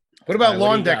 What about All right, what do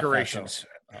lawn you got, decorations?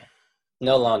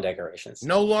 No lawn decorations.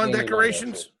 No lawn Mainly lawn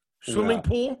decorations? Swimming No.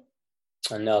 pool?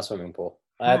 No swimming pool.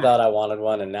 I thought I wanted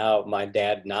one, and now my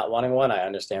dad not wanting one, I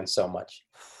understand so much.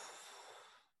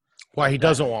 Why he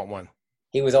doesn't want one?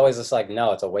 He was always just like,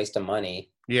 "No, it's a waste of money.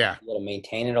 Yeah. You got to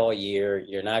maintain it all year.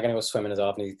 You're not going to go swimming as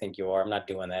often as you think you are. I'm not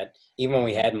doing that." Even when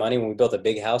we had money, when we built a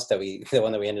big house the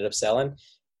one that we ended up selling,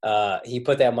 he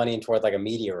put that money in toward like a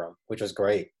media room, which was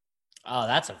great. Oh,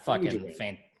 that's a fucking Huge.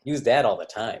 fan. Use that all the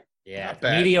time. Yeah, Not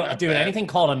bad, media, not dude. bad. Anything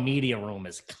called a media room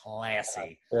is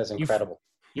classy. It was incredible.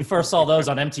 You first saw those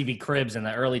on MTV Cribs in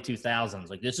the early 2000s.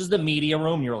 Like, this is the media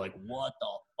room. You're like, what the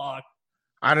fuck?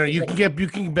 I don't know. You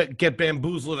can get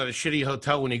bamboozled at a shitty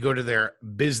hotel when you go to their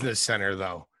business center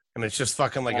though, and it's just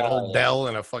fucking like an Oh, old yeah. Dell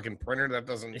and a fucking printer that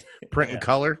doesn't print in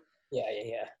color. Yeah.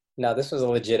 No, this was a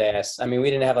legit ass. I mean, we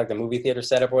didn't have like the movie theater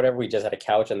setup or whatever. We just had a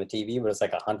couch and the TV, but it's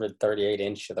like 138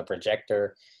 inch with a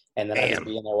projector. And then I just Damn.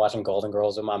 be in there watching Golden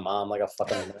Girls with my mom like a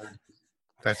fucking nerd.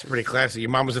 That's pretty classy. Your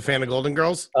mom was a fan of Golden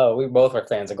Girls? Oh, we both were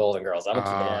fans of Golden Girls. I'm a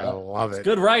I kid. love it.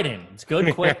 Good writing. It's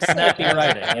good, quick, snappy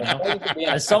writing. You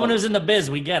know? As someone who's in the biz,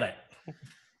 we get it.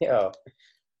 Yo,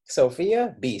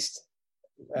 Sophia, beast.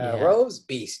 Yeah. Rose,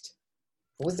 beast.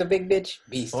 Who's the big bitch?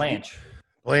 Beast. Blanche.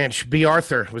 B.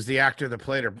 Arthur was the actor that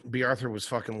played her. B. Arthur was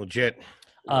fucking legit.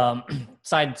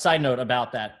 Side note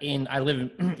about that. I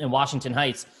live in Washington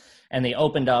Heights, and they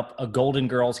opened up a Golden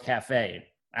Girls Cafe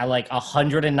at like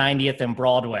 190th and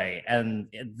Broadway, and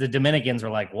the Dominicans were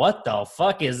like, "What the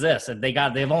fuck is this?" And they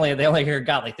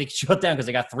shut down because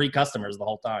they got 3 customers the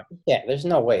whole time. Yeah, there's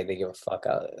no way they give a fuck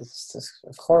out. It's just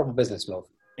a horrible business move.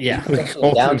 Yeah,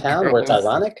 Golden Downtown where it's Girls.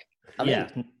 ironic. I mean,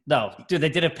 yeah. No, dude, they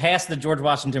did it past the George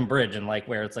Washington Bridge, and like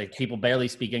where it's like people barely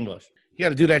speak English. You got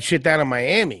to do that shit down in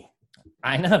Miami.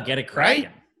 I know. Get it cracking.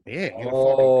 Right? Yeah. get a fucking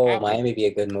Oh, copy. Miami be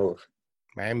a good move.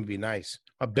 Miami be nice.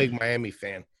 I'm a big Miami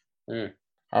fan. Mm.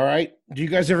 All right. Do you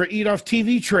guys ever eat off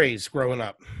TV trays growing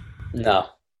up? No.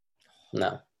 It's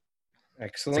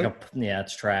Excellent. like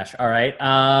it's trash. All right.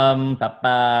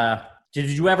 Did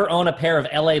you ever own a pair of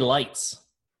LA lights?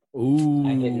 Ooh.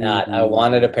 I did not. I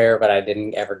wanted a pair, but I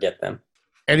didn't ever get them.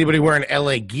 Anybody wearing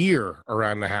LA gear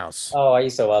around the house? Oh, I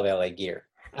used to love LA gear.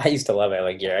 I'd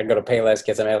go to Payless,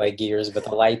 get some LA gears, but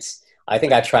the lights, I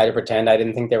think I tried to pretend I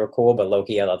didn't think they were cool, but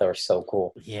low-key, I thought they were so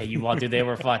cool. Yeah, you want, dude. They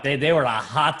were fun. They were a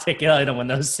hot ticket item when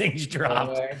those things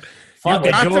dropped. Anyway,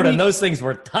 Fucking got them? Jordan, those things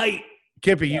were tight.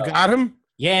 Kippy, you got him?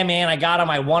 Yeah, man, I got them.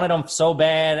 I wanted them so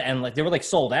bad, and like they were like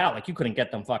sold out. Like you couldn't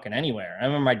get them fucking anywhere. I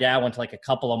remember my dad went to like a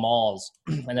couple of malls,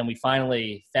 and then we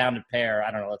finally found a pair.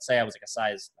 I don't know. Let's say I was like a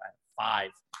size 5.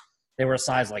 They were a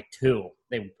size like 2.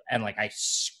 I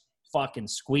fucking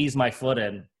squeezed my foot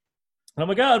in. And I'm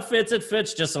like, oh, it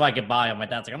fits, just so I could buy them. My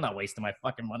dad's like, I'm not wasting my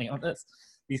fucking money on this.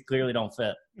 These clearly don't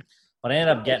fit. But I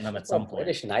ended up getting them at some point.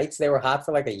 British Knights, they were hot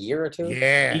for like a year or 2.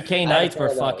 Yeah. EK Knights were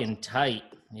fucking tight.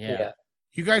 Yeah.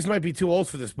 You guys might be too old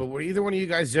for this, but were either one of you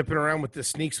guys zipping around with the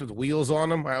sneaks with wheels on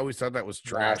them? I always thought that was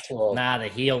trash. Nah, the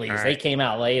Heelys. All right. They came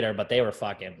out later, but they were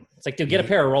fucking. It's like, dude, get a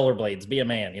pair of rollerblades. Be a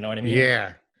man. You know what I mean?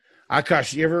 Yeah.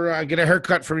 Akash, you ever get a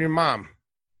haircut from your mom?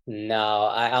 No,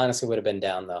 I honestly would have been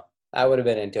down, though. I would have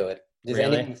been into it. Just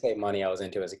Really? anything to save money, I was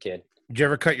into as a kid. Did you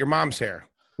ever cut your mom's hair?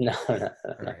 No,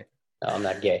 right. I'm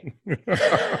not gay.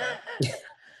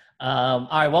 All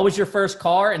right. What was your first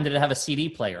car, and did it have a CD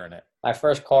player in it? My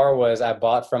first car I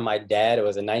bought from my dad. It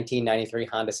was a 1993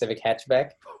 Honda Civic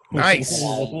hatchback. Nice. And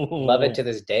I love it to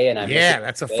this day. And I miss Yeah, it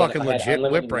that's a today. fucking If I had legit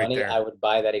unlimited whip right money, there. I would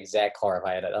buy that exact car if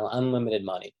I had unlimited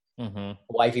money. Mm-hmm.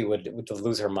 Wifey would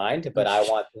lose her mind, but I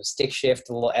want the stick shift,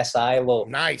 a little SI, a little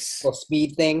Nice.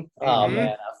 speed thing. Oh Mhm. man,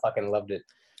 I fucking loved it.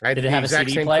 I had Did it the have a exact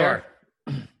CD same player?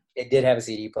 car. It did have a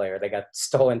CD player. They got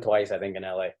stolen twice, I think, in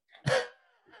LA.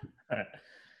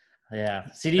 Yeah,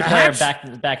 CD The player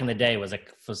hatch- back in the day was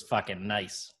fucking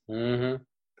nice. Mm-hmm.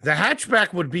 The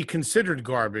hatchback would be considered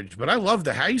garbage, but I loved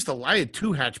I had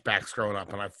 2 hatchbacks growing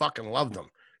up, and I fucking loved them.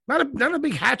 Not a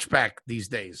big hatchback these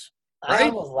days. I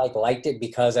Right? almost liked it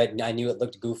because I knew it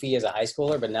looked goofy as a high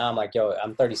schooler, but now I'm like, yo,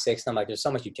 I'm 36, and I'm like, there's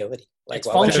so much utility. Like, It's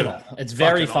why would I do functional. that? It's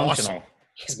very Fucking functional. awesome.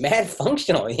 It's mad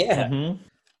functional, yeah. Mhm.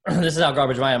 This is how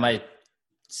garbage my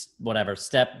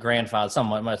step grandfather,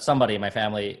 somebody in my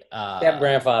family. Step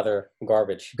grandfather,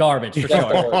 garbage. Garbage for That's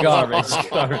the sure. word.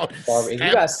 Garbage. If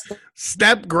you got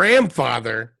Step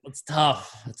grandfather. It's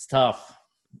tough.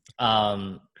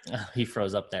 He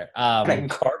froze up there.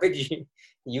 garbage,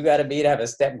 you got to be to have a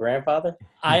step grandfather.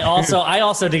 I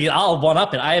also did. I'll one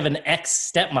up it. I have an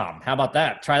ex stepmom. How about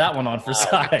that? Try that one on for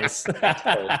size.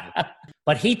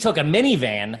 But he took a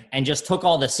minivan and just took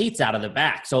all the seats out of the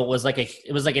back, so it was like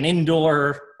an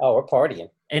indoor, Oh, we're partying.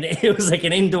 and it was like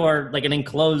an indoor, like an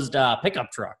enclosed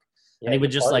pickup truck. And he would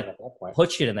we're just, partying like, at that point.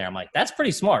 Put shit in there. I'm like, that's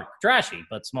pretty smart, trashy,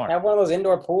 but smart. Have one of those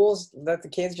indoor pools that the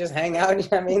kids just hang out. You know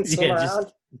what I mean? Swim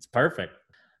around. It's perfect.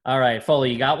 All right,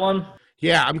 Foley, you got one?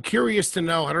 Yeah, I'm curious to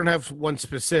know. I don't have one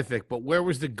specific, but where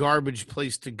was the garbage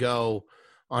place to go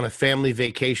on a family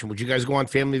vacation? Would you guys go on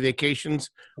family vacations?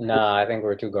 No, I think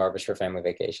we're too garbage for family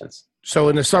vacations. So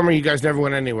in the summer, you guys never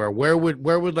went anywhere. Where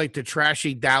would like the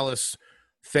trashy Dallas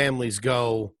families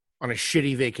go on a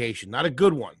shitty vacation? Not a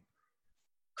good one.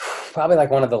 Probably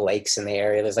like one of the lakes in the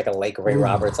area. There's like a Lake Ray Ooh.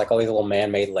 Roberts, like all these little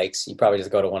man-made lakes. You probably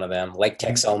just go to one of them. Lake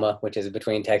Texoma, which is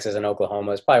between Texas and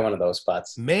Oklahoma, is probably one of those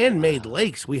spots. Man-made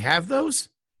lakes. We have those?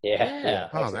 Yeah.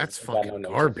 Oh, that's Texas has got fucking no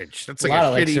garbage. That's A like lot a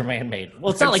of lakes are shitty. man-made.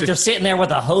 Well, it's not That's like a- they're sitting there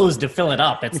with a hose to fill it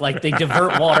up. It's like they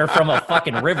divert water from a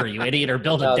fucking river, you idiot, or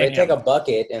build a No, dam. they take a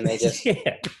bucket and they just Yeah.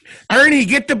 Ernie,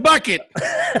 get the bucket.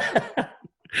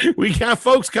 We got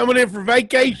folks coming in for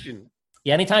vacation.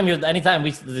 Yeah, anytime there's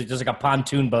like a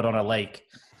pontoon boat on a lake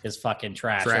is fucking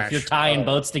trash. So if Trash. you're tying Oh.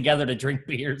 boats together to drink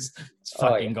beers, it's Oh,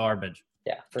 fucking yeah. garbage.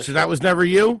 yeah. For So sure. that was never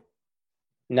you?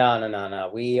 No.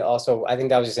 We also, I think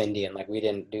that was just Indian. Like we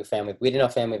didn't know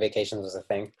family vacations was a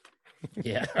thing.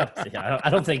 Yeah, yeah. I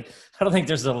don't think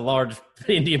there's a large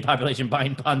Indian population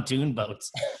buying pontoon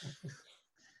boats.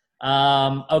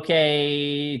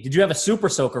 Okay. Did you have a super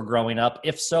soaker growing up?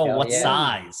 If so, Hell what yeah.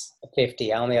 size?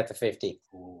 50. I only got the 50.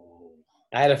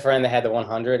 I had a friend that had the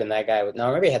 100, and that guy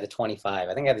maybe he had the 25.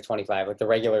 I think I had the 25, like the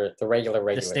regular.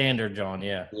 The standard, John.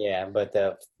 Yeah. Yeah, but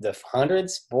the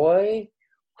hundreds, boy,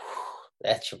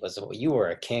 that shit was, you were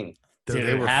a king. Dude,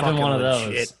 Dude, having fucking one of those,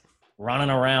 legit. running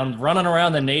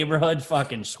around the neighborhood,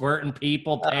 fucking squirting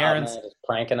people, Oh, parents. man, just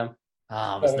pranking them.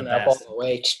 Oh, it was the Up all best. the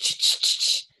way.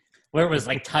 where it was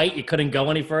like tight. You couldn't go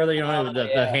any further. You know,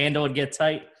 the handle would get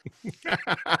tight.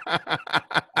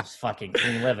 It's fucking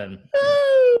clean living.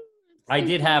 I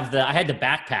had the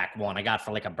backpack one I got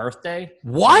for like a birthday.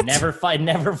 What? Never fucking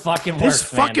worked. This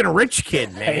fucking rich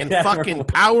kid, man. Fucking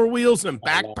Power Wheels and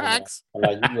backpacks.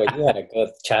 You had a good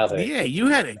childhood. Yeah, you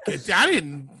had a good. I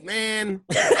didn't, man.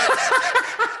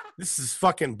 This is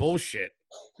fucking bullshit.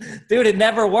 Dude, it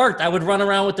never worked. I would run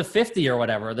around with the 50 or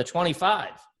whatever, the 25.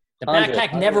 The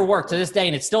backpack never worked to this day,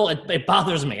 and it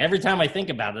bothers me. Every time I think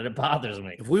about it, it bothers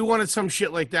me. If we wanted some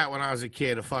shit like that when I was a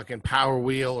kid, a fucking Power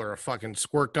Wheel or a fucking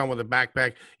squirt gun with a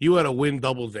backpack, you had to win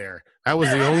double dare. That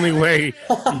was the only way.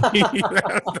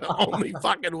 That was the only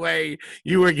fucking way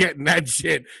you were getting that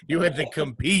shit. You had to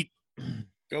compete.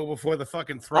 Go before the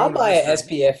fucking throne. I'll buy a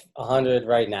SPF 100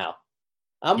 right now.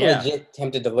 I'm legit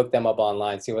tempted to look them up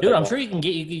online, see what. Dude, I'm sure you can get.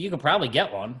 You could probably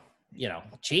get one. You know,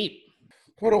 cheap.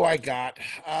 What do I got?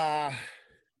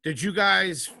 Would you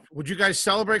guys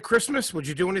celebrate Christmas? Would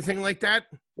you do anything like that?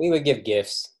 We would give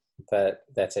gifts, but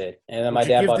that's it. And then my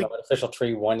dad bought an artificial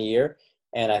tree 1 year,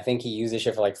 and I think he used this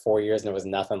shit for like 4 years, and there was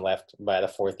nothing left by the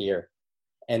 4th year.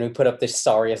 And we put up the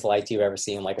sorriest lights you've ever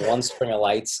seen, like one string of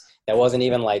lights that wasn't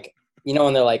even like, you know,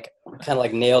 when they're like kind of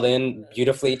like nailed in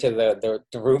beautifully to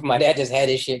the roof. My dad just had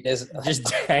his shit just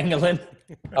dangling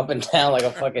up and down like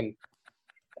a fucking.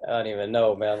 I don't even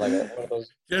know, man. Like one of those.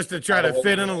 Just to try to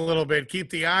fit in a little bit, keep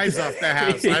the eyes off the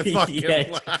house. I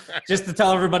fucking just to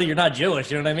tell everybody you're not Jewish.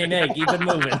 You know what I mean? Hey, keep it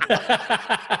moving.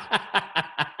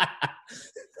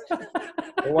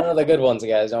 You're one of the good ones,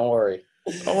 guys. Don't worry.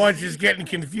 I want you just getting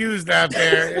confused out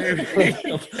there.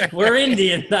 We're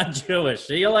Indian, not Jewish.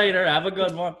 See you later. Have a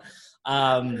good one.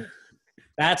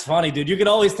 That's funny, dude. You could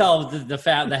always tell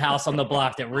the house on the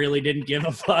block that really didn't give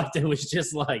a fuck. It was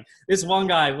just like this one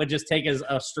guy would just take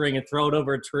a string and throw it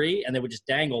over a tree, and they would just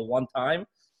dangle one time.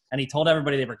 And he told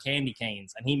everybody they were candy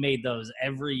canes, and he made those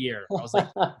every year. I was like,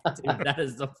 dude, that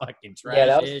is the fucking trash. Yeah,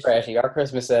 that was trashy. Our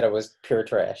Christmas set it was pure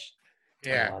trash.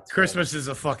 Yeah, Christmas is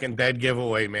a fucking dead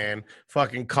giveaway, man.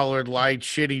 Fucking colored lights,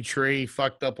 shitty tree,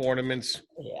 fucked up ornaments.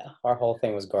 Yeah, our whole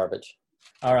thing was garbage.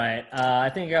 All right. I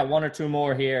think I got one or two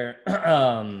more here.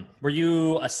 Were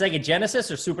you a Sega Genesis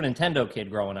or Super Nintendo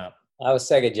kid growing up? I was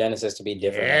Sega Genesis to be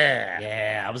different.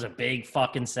 Yeah, I was a big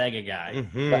fucking Sega guy.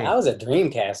 Mm-hmm. But I was a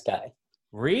Dreamcast guy.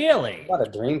 Really? What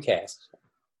a Dreamcast.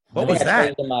 What was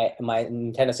that? I my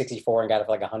Nintendo 64 and got it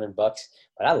for like $100, but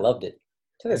I loved it.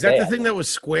 Is that the thing that was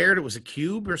squared? It was a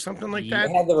cube or something like that?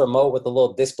 It had the remote with the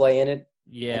little display in it.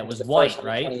 Yeah, it was white,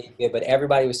 right? But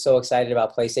everybody was so excited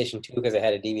about PlayStation 2 because it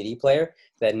had a DVD player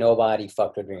that nobody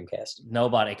fucked with Dreamcast.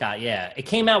 Nobody got, yeah. It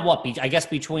came out, I guess,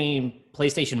 between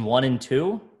PlayStation 1 and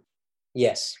 2?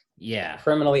 Yes. Yeah.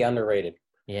 Criminally underrated.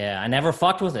 Yeah, I never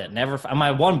fucked with it.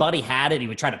 My one buddy had it. He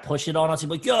would try to push it on us. He'd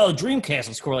be like, yo, Dreamcast.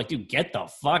 Let's score. Like, dude, get the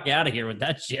fuck out of here with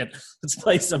that shit. Let's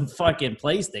play some fucking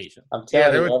PlayStation. I'm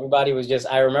telling you, everybody was just,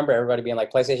 I remember everybody being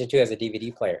like, PlayStation 2 has a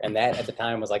DVD player. And that at the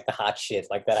time was like the hot shit.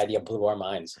 Like that idea blew our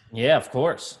minds. Yeah, of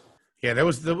course. Yeah, there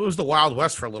was the Wild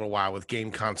West for a little while with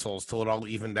game consoles till it all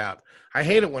evened out. I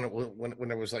hate it when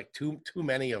there was like too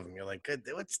many of them. You're like,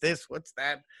 what's this? What's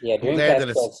that? Yeah,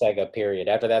 Dreamcast killed Sega, period.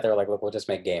 After that, they were like, look, we'll just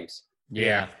make games.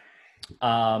 Yeah.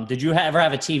 Did you ever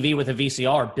have a TV with a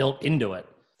VCR built into it?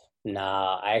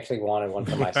 Nah, I actually wanted one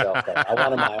for myself. I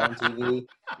wanted my own TV.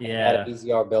 Yeah. Had a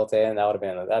VCR built in.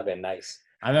 That'd been nice.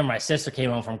 I remember my sister came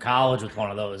home from college with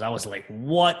one of those. I was like,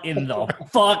 what in the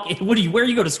fuck? Where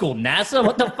you go to school? NASA?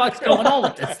 What the fuck's going on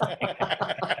with this thing?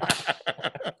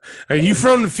 Are you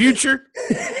from the future?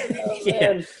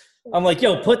 Yeah. I'm like,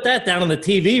 yo, put that down in the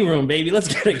TV room, baby. Let's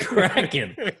get it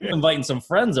cracking. Inviting some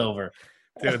friends over.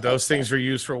 Dude, those things were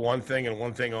used for one thing and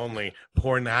one thing only: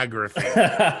 pornography.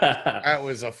 That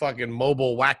was a fucking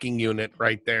mobile whacking unit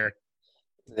right there.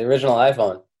 The original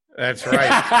iPhone. That's right.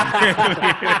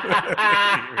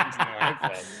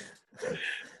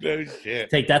 No shit.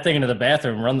 Take that thing into the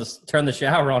bathroom, turn the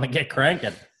shower on, and get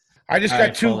cranking. I just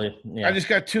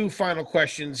got two final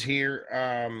questions here.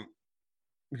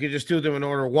 We could just do them in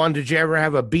order. One, did you ever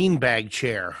have a beanbag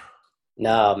chair?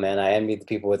 No, man, I envied the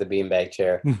people with the beanbag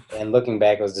chair. And looking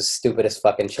back, it was the stupidest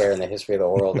fucking chair in the history of the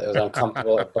world. It was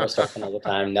uncomfortable. It burst open all the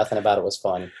time. Nothing about it was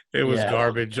fun. It was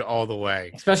garbage all the way.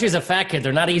 Especially as a fat kid,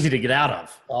 they're not easy to get out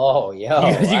of. Oh,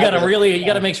 yeah. You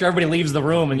got to make sure everybody leaves the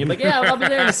room, and you're like, yeah, I'll be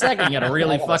there in a second. You got to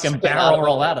really fucking barrel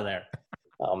roll out of there.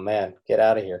 Oh, man, get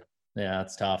out of here. Yeah,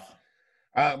 that's tough.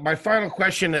 My final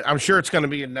question, I'm sure it's going to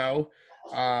be a no.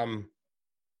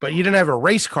 But you didn't have a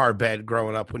race car bed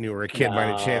growing up when you were a kid, by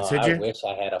any chance, did you? I wish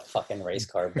I had a fucking race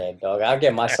car bed, dog. I'll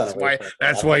get my son a race car.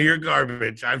 That's why you're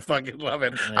garbage. I fucking love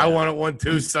it. Yeah. I wanted one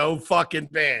too so fucking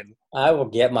bad. I will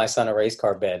get my son a race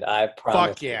car bed. I promise.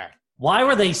 Fuck yeah. Why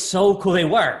were they so cool? They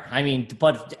were. I mean,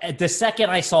 but the second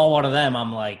I saw one of them,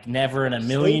 I'm like, never in a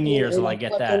million years will I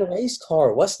get that. Race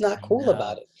car. What's not cool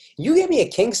about it? You give me a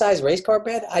king size race car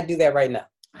bed, I'd do that right now.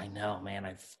 I know, man.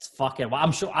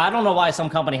 I'm sure. I don't know why some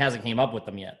company hasn't came up with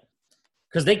them yet.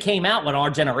 Because they came out when our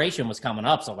generation was coming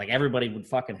up, so like everybody would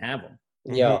fucking have them.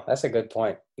 Yo, that's a good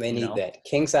point. They need that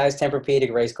king size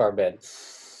Tempur-Pedic race car bed.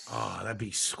 Oh, that'd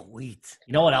be sweet.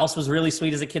 You know what else was really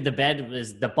sweet as a kid? The bed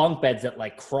was the bunk beds that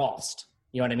like crossed.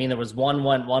 You know what I mean? There was one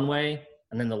went one way,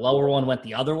 and then the lower one went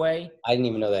the other way. I didn't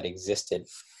even know that existed.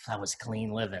 That was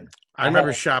clean living. I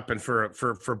remember shopping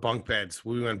for bunk beds.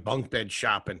 We went bunk bed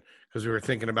shopping because we were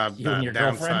thinking about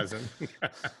downsizing.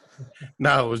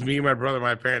 No, it was me and my brother,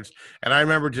 my parents. And I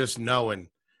remember just knowing,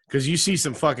 because you see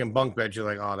some fucking bunk beds, you're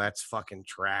like, oh, that's fucking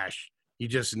trash. You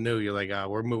just knew. You're like, oh,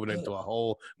 we're moving into a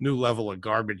whole new level of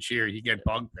garbage here. You get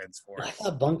bunk beds for it. I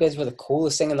thought bunk beds were the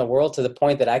coolest thing in the world, to the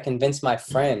point that I convinced my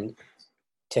friend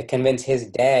to convince his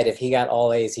dad if he got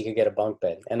all A's, he could get a bunk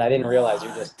bed. And I didn't realize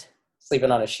you're just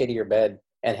sleeping on a shittier bed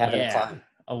and having fun.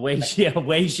 A way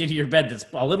shittier bed that's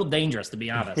a little dangerous, to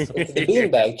be honest. It's the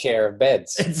beanbag chair of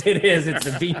beds. It is. It's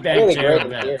the beanbag really chair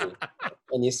great of beds.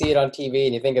 And you see it on TV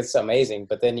and you think it's amazing,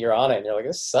 but then you're on it and you're like,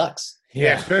 this sucks.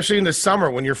 Yeah, especially in the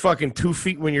summer when you're fucking 2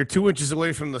 inches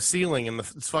away from the ceiling and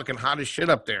it's fucking hot as shit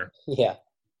up there. Yeah.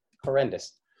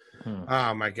 Horrendous.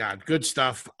 Oh, my God. Good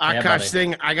stuff. Akash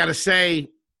Singh, I got to say,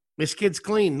 this kid's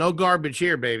clean. No garbage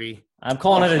here, baby. I'm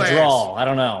calling it a draw. I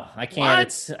don't know. I can't.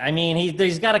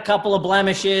 He's got a couple of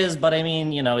blemishes, but I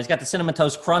mean, you know, he's got the Cinnamon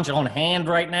Toast Crunch on hand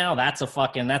right now. That's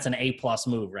an A+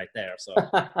 move right there. So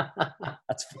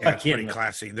that's pretty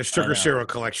classy. The Sugar Cereal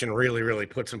collection really, really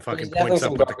put some fucking points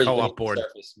up with the co-op board.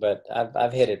 Surface, but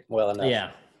I've hit it well enough.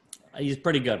 Yeah, he's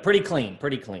pretty good. Pretty clean.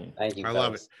 Thank you. I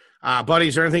love it. Buddy,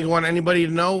 is there anything you want anybody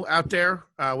to know out there?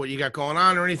 What you got going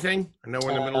on or anything? I know we're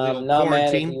in the middle of quarantine.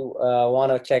 Man, if you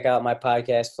want to check out my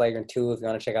podcast, Flagrant 2, if you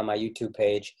want to check out my YouTube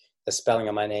page, the spelling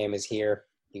of my name is here.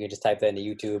 You can just type that into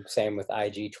YouTube. Same with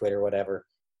IG, Twitter, whatever.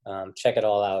 Check it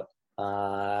all out.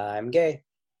 I'm gay.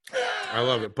 I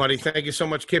love it. Buddy, thank you so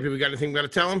much. Kippy, we got anything we got to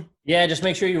tell him? Yeah, just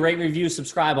make sure you rate, review,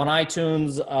 subscribe on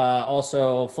iTunes.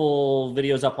 Also, full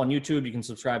videos up on YouTube. You can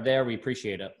subscribe there. We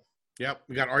appreciate it. Yep.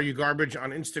 We got Are You Garbage on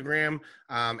Instagram,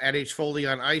 at H Foley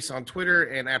on Ice on Twitter,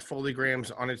 and at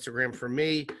FoleyGrams on Instagram for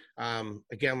me.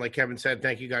 Again, like Kevin said,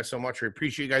 thank you guys so much. We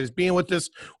appreciate you guys being with us.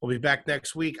 We'll be back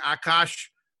next week. Akash,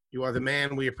 you are the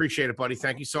man. We appreciate it, buddy.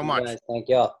 Thank you so much. Thank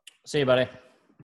y'all. See you, buddy.